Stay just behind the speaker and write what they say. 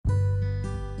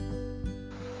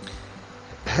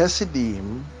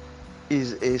Hasidim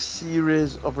is a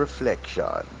series of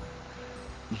reflection,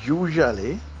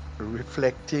 usually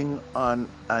reflecting on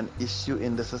an issue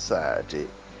in the society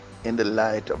in the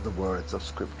light of the words of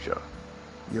Scripture.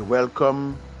 You're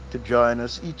welcome to join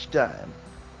us each time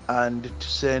and to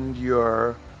send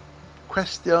your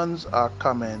questions or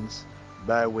comments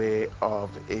by way of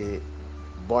a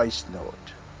voice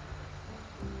note.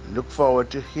 Look forward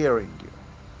to hearing you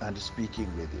and speaking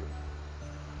with you.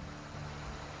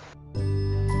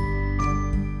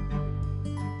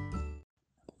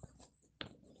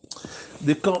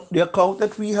 The account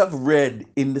that we have read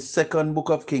in the second book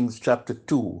of Kings, chapter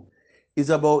 2,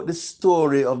 is about the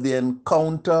story of the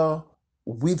encounter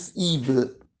with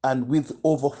evil and with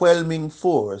overwhelming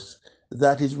force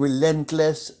that is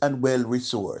relentless and well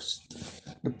resourced.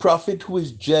 The prophet who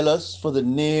is jealous for the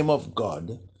name of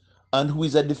God and who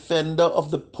is a defender of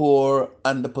the poor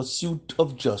and the pursuit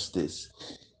of justice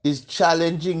is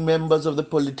challenging members of the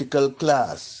political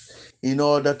class in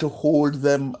order to hold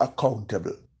them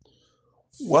accountable.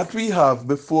 What we have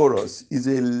before us is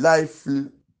a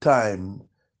lifetime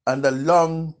and a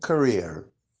long career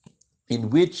in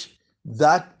which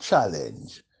that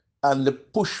challenge and the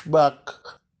pushback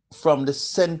from the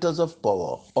centers of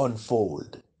power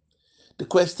unfold. The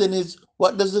question is,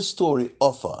 what does the story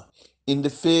offer in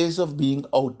the face of being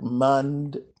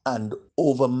outmanned and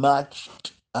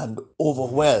overmatched and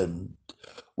overwhelmed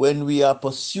when we are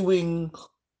pursuing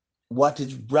what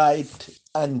is right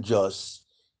and just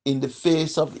in the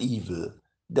face of evil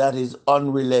that is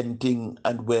unrelenting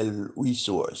and well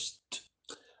resourced?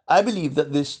 I believe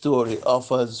that this story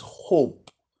offers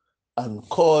hope and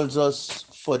calls us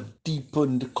for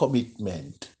deepened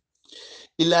commitment.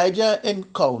 Elijah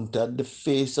encountered the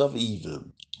face of evil.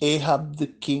 Ahab the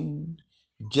king,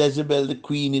 Jezebel the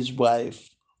queen, his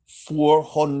wife,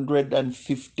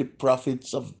 450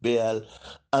 prophets of Baal,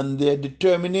 and their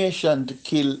determination to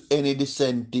kill any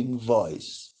dissenting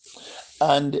voice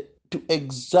and to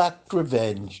exact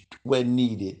revenge when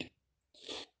needed.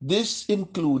 This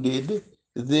included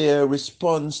their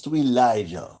response to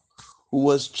Elijah, who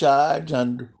was charged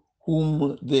and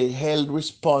whom they held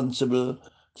responsible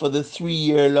for the 3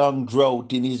 year long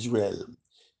drought in Israel.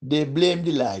 They blamed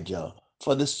Elijah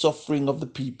for the suffering of the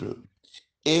people.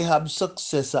 Ahab's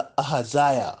successor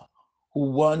Ahaziah, who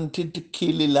wanted to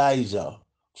kill Elijah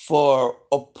for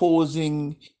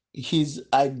opposing his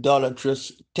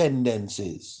idolatrous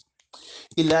tendencies.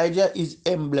 Elijah is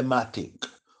emblematic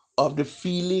of the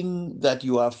feeling that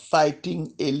you are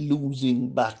fighting a losing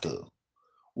battle.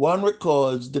 One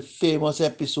recalls the famous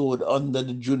episode under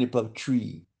the juniper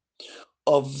tree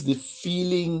of the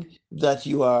feeling that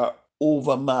you are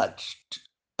overmatched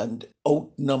and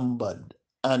outnumbered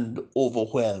and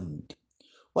overwhelmed.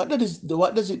 What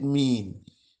does it mean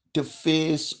to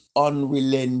face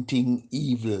unrelenting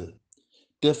evil,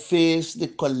 to face the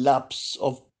collapse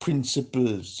of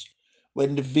principles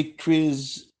when the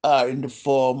victories are in the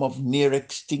form of near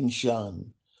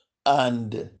extinction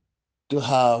and to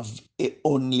have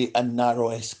only a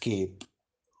narrow escape?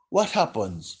 What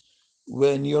happens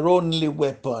when your only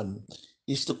weapon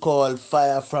is to call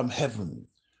fire from heaven,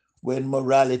 when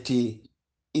morality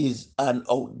is an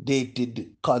outdated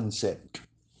concept?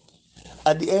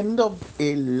 At the end of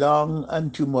a long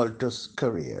and tumultuous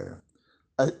career,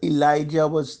 Elijah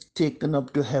was taken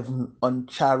up to heaven on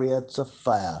chariots of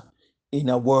fire in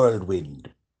a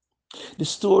whirlwind. The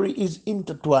story is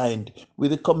intertwined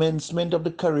with the commencement of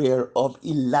the career of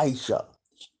Elisha,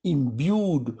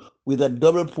 imbued with a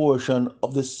double portion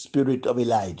of the spirit of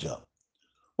Elijah.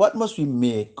 What must we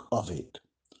make of it?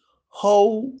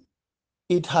 How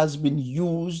it has been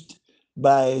used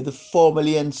by the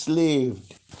formerly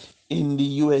enslaved in the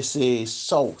USA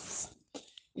South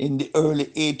in the early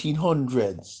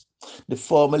 1800s. The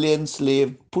formerly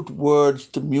enslaved put words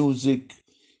to music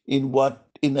in what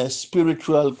in a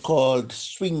spiritual called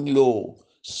swing low,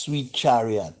 sweet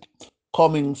chariot,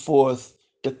 coming forth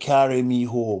to carry me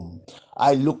home.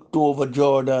 I looked over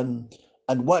Jordan,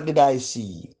 and what did I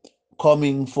see?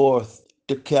 Coming forth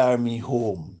to carry me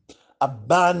home. A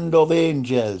band of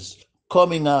angels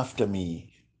coming after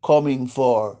me, coming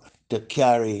for to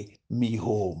carry me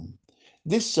home.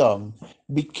 This song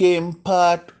became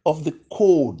part of the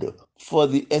code for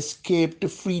the escape to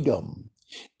freedom.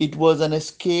 It was an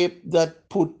escape that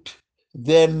put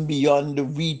them beyond the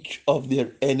reach of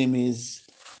their enemies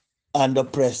and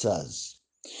oppressors.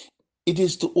 It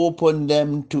is to open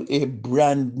them to a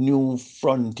brand new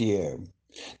frontier.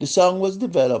 The song was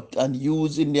developed and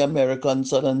used in the American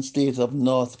southern state of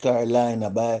North Carolina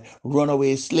by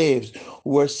runaway slaves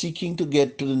who were seeking to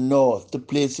get to the north, to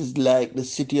places like the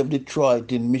city of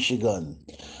Detroit in Michigan,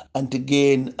 and to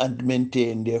gain and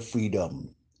maintain their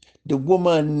freedom. The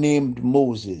woman named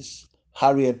Moses,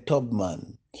 Harriet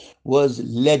Tubman, was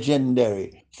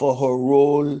legendary for her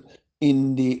role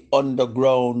in the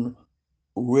Underground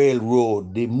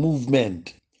Railroad, the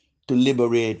movement to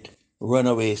liberate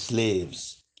runaway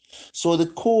slaves. So the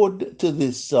chord to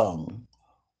this song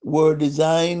were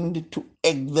designed to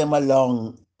egg them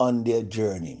along on their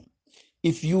journey.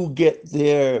 If you get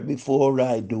there before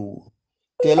I do,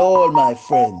 tell all my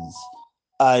friends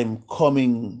I'm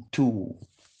coming to,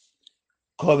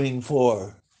 coming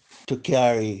for to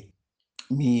carry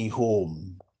me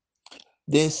home.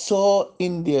 They saw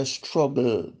in their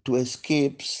struggle to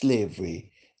escape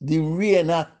slavery the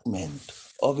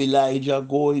reenactment of Elijah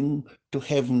going to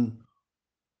heaven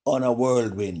on a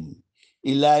whirlwind.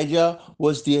 Elijah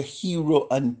was their hero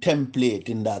and template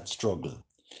in that struggle.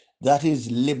 That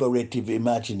is liberative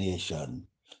imagination.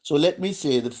 So let me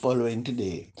say the following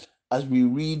today as we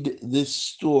read this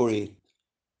story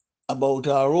about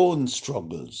our own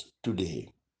struggles today.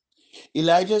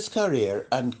 Elijah's career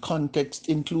and context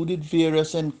included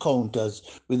various encounters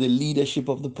with the leadership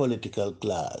of the political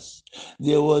class.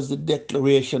 There was the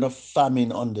declaration of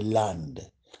famine on the land.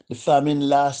 The famine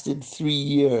lasted 3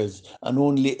 years and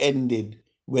only ended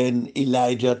when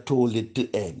Elijah told it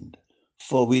to end,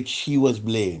 for which he was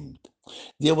blamed.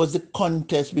 There was the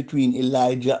contest between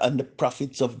Elijah and the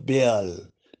prophets of Baal,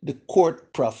 the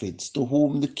court prophets to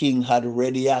whom the king had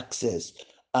ready access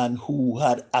and who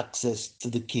had access to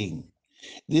the king.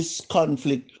 This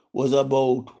conflict was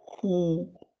about who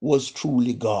was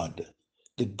truly God.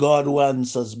 The God who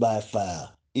answers by fire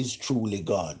is truly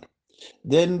God.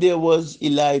 Then there was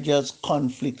Elijah's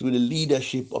conflict with the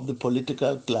leadership of the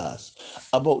political class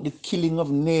about the killing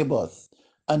of Naboth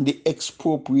and the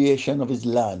expropriation of his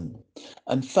land.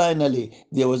 And finally,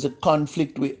 there was a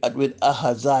conflict with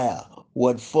Ahaziah, who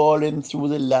had fallen through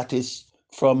the lattice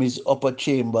from his upper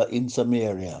chamber in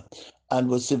Samaria and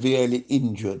was severely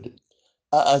injured.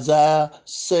 Ahaziah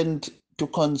sent to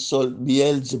consult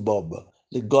Beelzebub,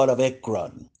 the god of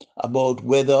Ekron, about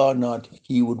whether or not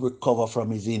he would recover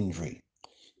from his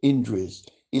injuries.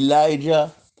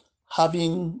 Elijah,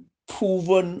 having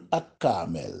proven at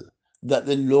Carmel that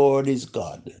the Lord is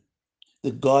God,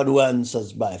 the God who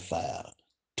answers by fire,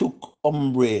 took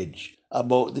umbrage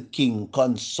about the king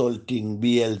consulting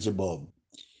Beelzebub.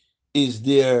 Is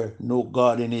there no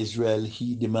God in Israel?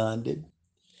 He demanded.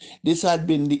 This had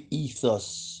been the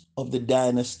ethos of the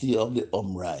dynasty of the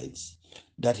Umrides,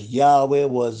 that Yahweh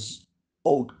was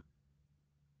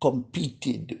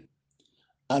outcompeted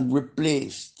and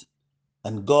replaced,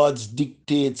 and God's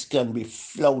dictates can be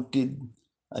flouted.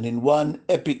 And in one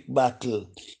epic battle,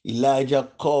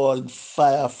 Elijah called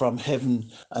fire from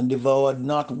heaven and devoured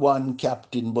not one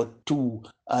captain, but two,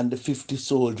 and the 50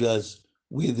 soldiers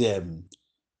with them.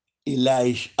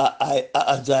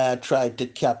 Isaiah tried to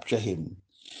capture him.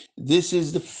 This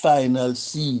is the final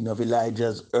scene of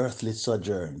Elijah's earthly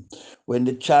sojourn, when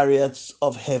the chariots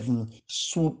of heaven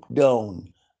swoop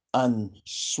down and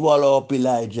swallow up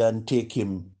Elijah and take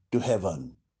him to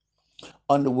heaven.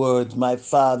 On the words, my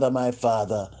Father,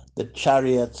 the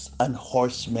chariots and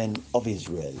horsemen of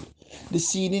Israel. The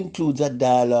scene includes a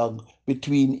dialogue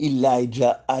between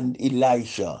Elijah and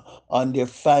Elisha on their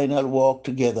final walk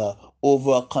together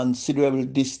over a considerable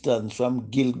distance from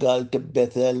Gilgal to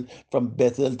Bethel, from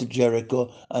Bethel to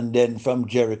Jericho, and then from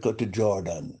Jericho to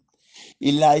Jordan.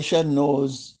 Elisha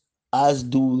knows, as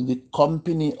do the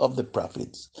company of the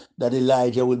prophets, that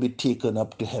Elijah will be taken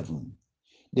up to heaven.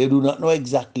 They do not know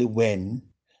exactly when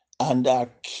and are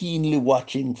keenly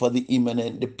watching for the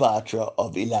imminent departure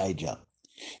of Elijah.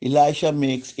 Elisha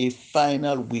makes a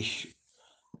final wish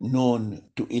known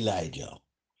to Elijah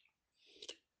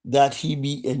that he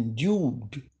be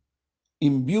imbued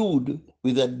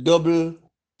with a double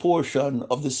portion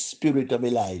of the spirit of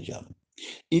Elijah.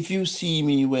 If you see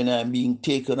me when I'm being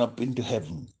taken up into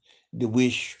heaven, the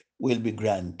wish will be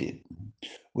granted.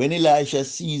 When Elisha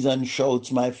sees and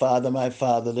shouts, my father,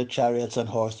 the chariots and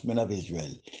horsemen of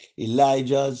Israel,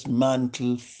 Elijah's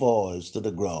mantle falls to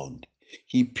the ground.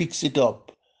 He picks it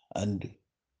up and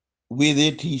with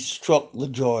it he struck the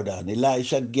Jordan.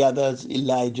 Elisha gathers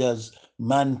Elijah's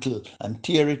mantle and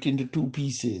tear it into two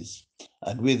pieces,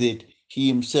 and with it he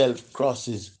himself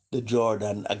crosses the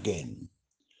Jordan again.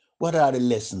 What are the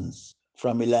lessons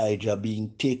from Elijah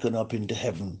being taken up into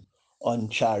heaven on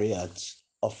chariots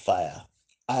of fire?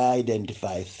 I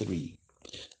identify three.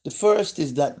 The first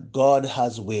is that God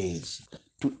has ways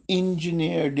to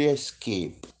engineer the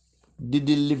escape, the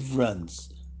deliverance,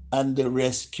 and the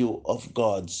rescue of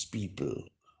God's people,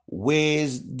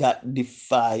 ways that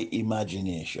defy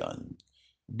imagination.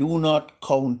 Do not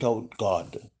count out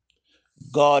God.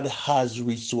 God has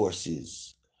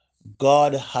resources.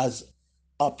 God has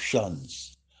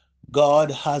options.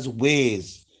 God has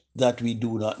ways that we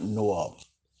do not know of.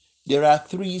 There are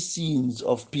three scenes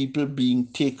of people being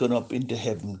taken up into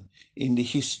heaven in the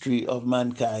history of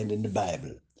mankind in the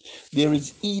Bible. There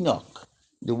is Enoch,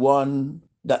 the one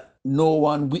that no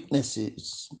one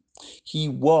witnesses. He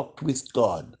walked with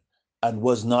God and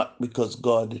was not because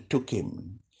God took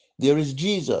him. There is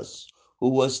Jesus, who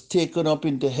was taken up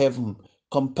into heaven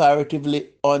comparatively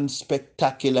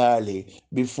unspectacularly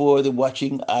before the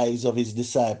watching eyes of his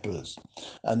disciples.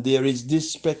 And there is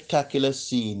this spectacular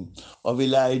scene of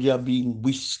Elijah being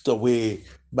whisked away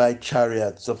by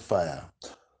chariots of fire.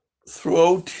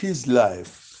 Throughout his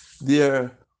life,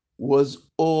 there was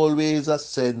always a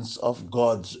sense of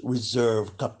God's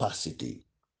reserve capacity.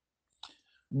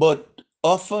 But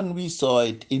often we saw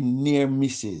it in near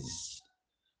misses.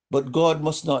 But God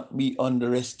must not be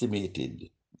underestimated.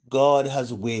 God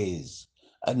has ways.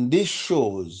 And this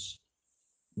shows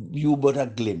you but a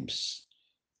glimpse.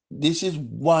 This is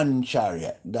one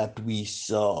chariot that we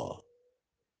saw.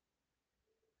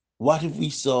 What if we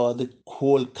saw the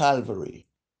whole Calvary?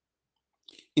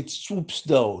 It swoops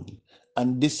down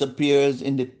and disappears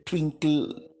in the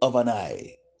twinkle of an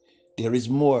eye. There is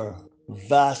more,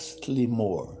 vastly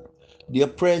more. The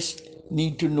oppressed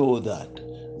need to know that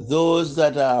those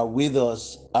that are with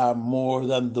us are more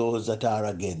than those that are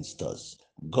against us.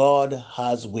 God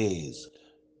has ways.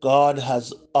 God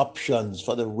has options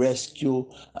for the rescue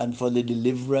and for the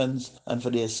deliverance and for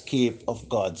the escape of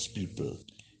God's people.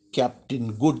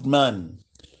 Captain Goodman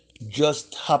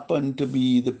just happened to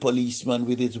be the policeman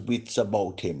with his wits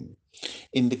about him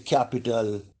in the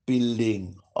Capitol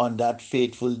building on that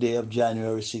fateful day of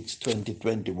January 6,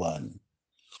 2021,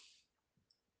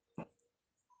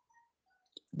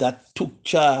 that took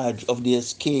charge of the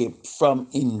escape from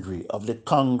injury of the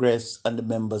Congress and the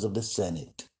members of the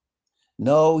Senate.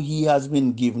 Now he has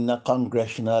been given a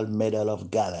Congressional Medal of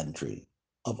Gallantry,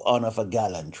 of Honor for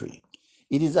Gallantry.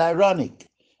 It is ironic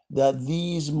that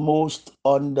these most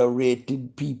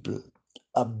underrated people,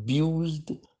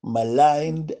 abused,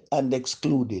 maligned, and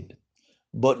excluded,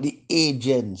 but the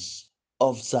agents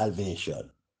of salvation.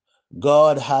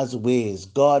 God has ways,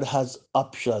 God has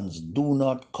options. Do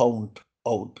not count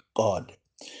out God.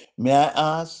 May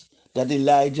I ask that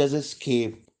Elijah's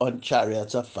escape on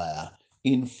chariots of fire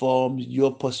informs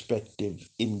your perspective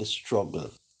in the struggle,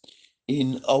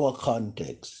 in our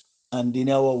context, and in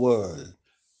our world?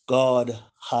 God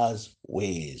has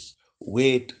ways.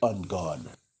 Wait on God.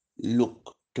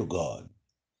 Look to God.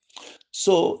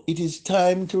 So it is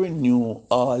time to renew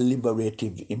our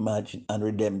liberative and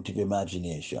redemptive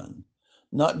imagination,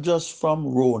 not just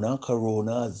from Rona,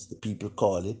 Corona, as the people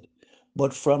call it,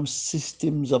 but from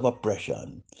systems of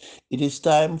oppression. It is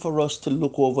time for us to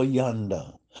look over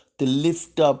yonder, to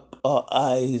lift up our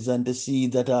eyes and to see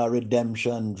that our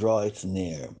redemption draweth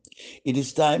near. It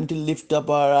is time to lift up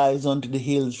our eyes unto the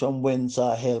hills from whence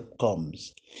our help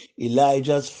comes.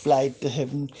 Elijah's flight to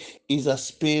heaven is a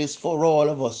space for all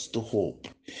of us to hope.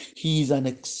 He is an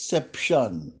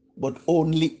exception, but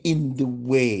only in the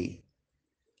way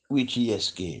which he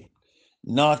escaped,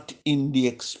 not in the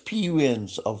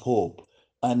experience of hope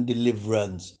and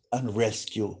deliverance and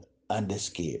rescue and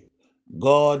escape.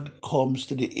 God comes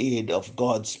to the aid of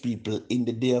God's people in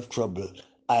the day of trouble.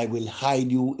 I will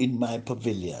hide you in my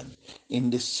pavilion. In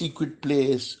the secret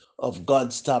place of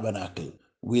God's tabernacle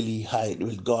will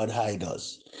God hide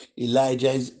us.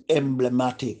 Elijah is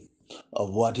emblematic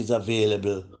of what is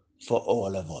available for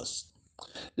all of us.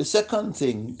 The second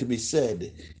thing to be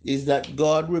said is that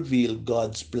God revealed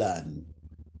God's plan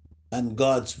and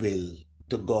God's will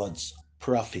to God's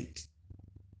prophet.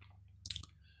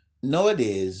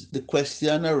 Nowadays, the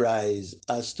question arises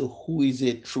as to who is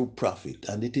a true prophet,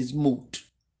 and it is moot.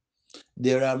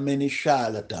 There are many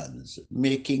charlatans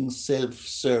making self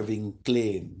serving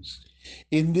claims.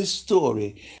 In this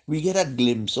story, we get a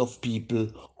glimpse of people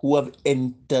who have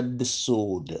entered the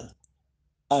sword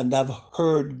and have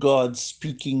heard God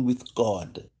speaking with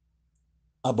God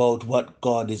about what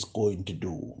God is going to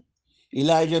do.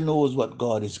 Elijah knows what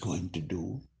God is going to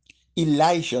do.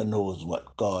 Elisha knows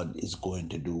what God is going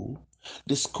to do.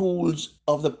 The schools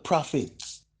of the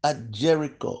prophets at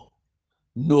Jericho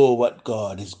know what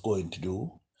God is going to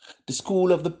do. The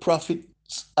school of the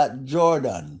prophets at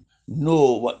Jordan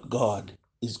know what God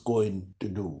is going to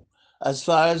do. As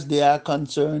far as they are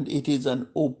concerned, it is an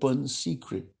open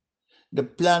secret. The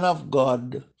plan of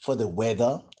God for the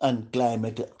weather and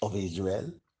climate of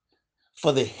Israel,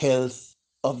 for the health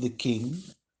of the king,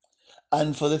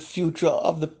 and for the future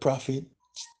of the prophet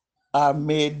are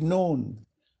made known,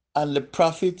 and the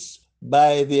prophets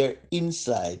by their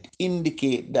insight,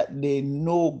 indicate that they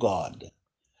know God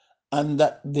and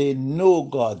that they know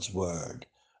God's word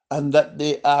and that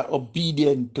they are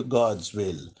obedient to God's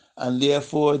will. And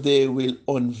therefore, they will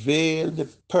unveil the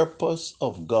purpose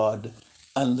of God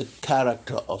and the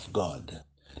character of God.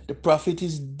 The prophet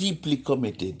is deeply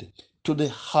committed to the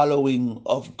hallowing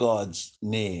of God's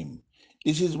name.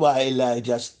 This is why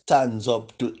Elijah stands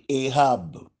up to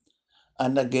Ahab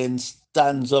and again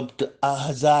stands up to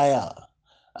Ahaziah.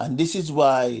 And this is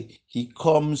why he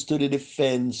comes to the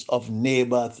defense of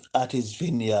Naboth at his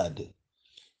vineyard.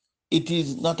 It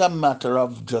is not a matter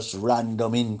of just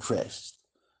random interest,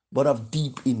 but of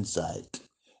deep insight.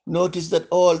 Notice that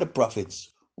all the prophets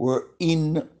were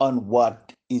in on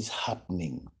what is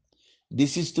happening.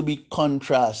 This is to be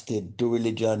contrasted to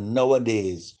religion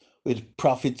nowadays with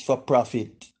prophets for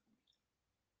profit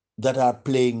that are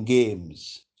playing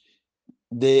games.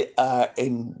 They are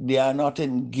not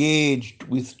engaged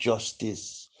with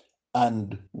justice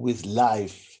and with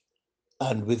life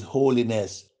and with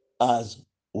holiness as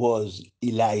was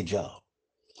Elijah.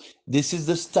 This is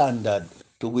the standard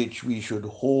to which we should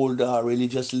hold our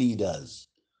religious leaders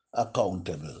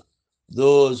accountable,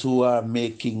 those who are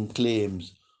making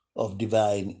claims of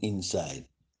divine insight.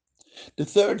 The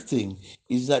third thing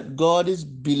is that God is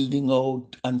building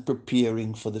out and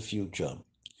preparing for the future.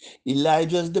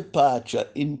 Elijah's departure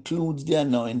includes the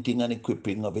anointing and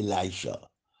equipping of Elisha.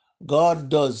 God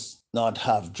does not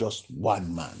have just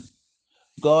one man.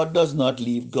 God does not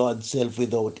leave God's self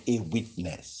without a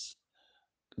witness.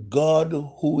 God,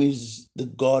 who is the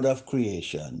God of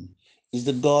creation, is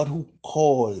the God who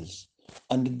calls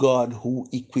and the God who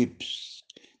equips.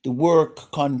 The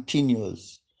work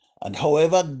continues, and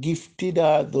however gifted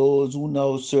are those who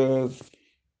now serve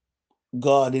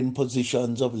God in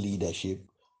positions of leadership,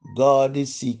 God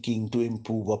is seeking to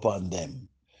improve upon them.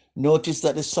 Notice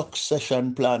that the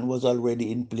succession plan was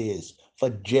already in place for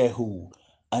Jehu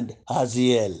and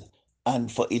Haziel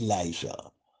and for Elisha.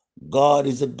 God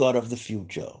is a God of the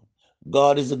future.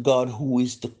 God is a God who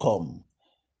is to come.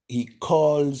 He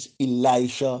calls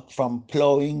Elisha from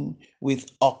plowing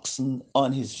with oxen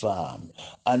on his farm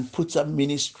and puts a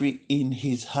ministry in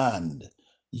his hand,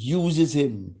 uses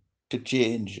him to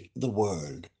change the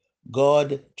world.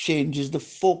 God changes the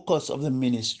focus of the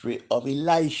ministry of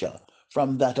Elisha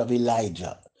from that of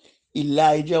Elijah.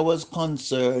 Elijah was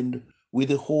concerned with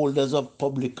the holders of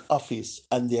public office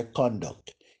and their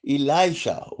conduct.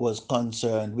 Elisha was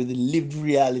concerned with the lived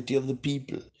reality of the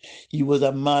people. He was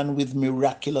a man with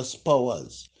miraculous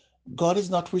powers. God is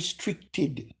not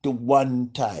restricted to one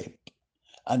type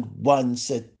and one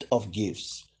set of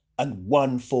gifts and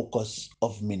one focus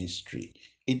of ministry.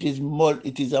 It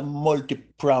is a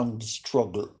multi-pronged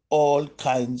struggle. All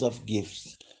kinds of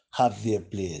gifts have their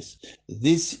place.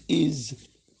 This is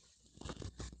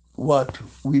what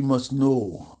we must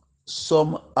know.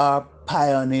 Some are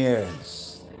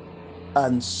pioneers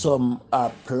and some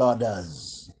are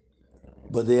plodders,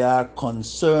 but they are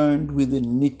concerned with the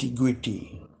nitty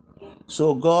gritty.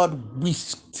 So God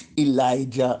whisked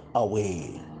Elijah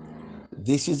away.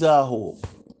 This is our hope,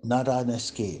 not an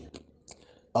escape.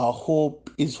 Our hope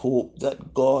is hope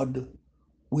that God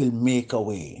will make a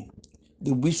way.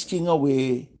 The whisking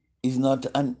away is not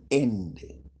an end,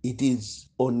 it is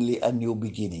only a new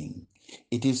beginning.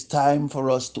 It is time for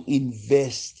us to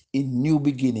invest in new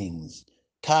beginnings.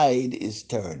 Tide is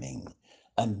turning,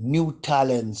 and new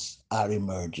talents are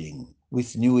emerging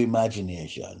with new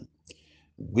imagination.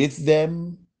 With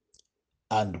them,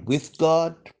 and with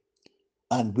God,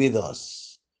 and with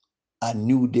us, a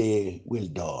new day will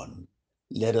dawn.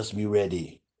 Let us be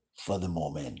ready for the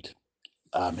moment.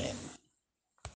 Amen.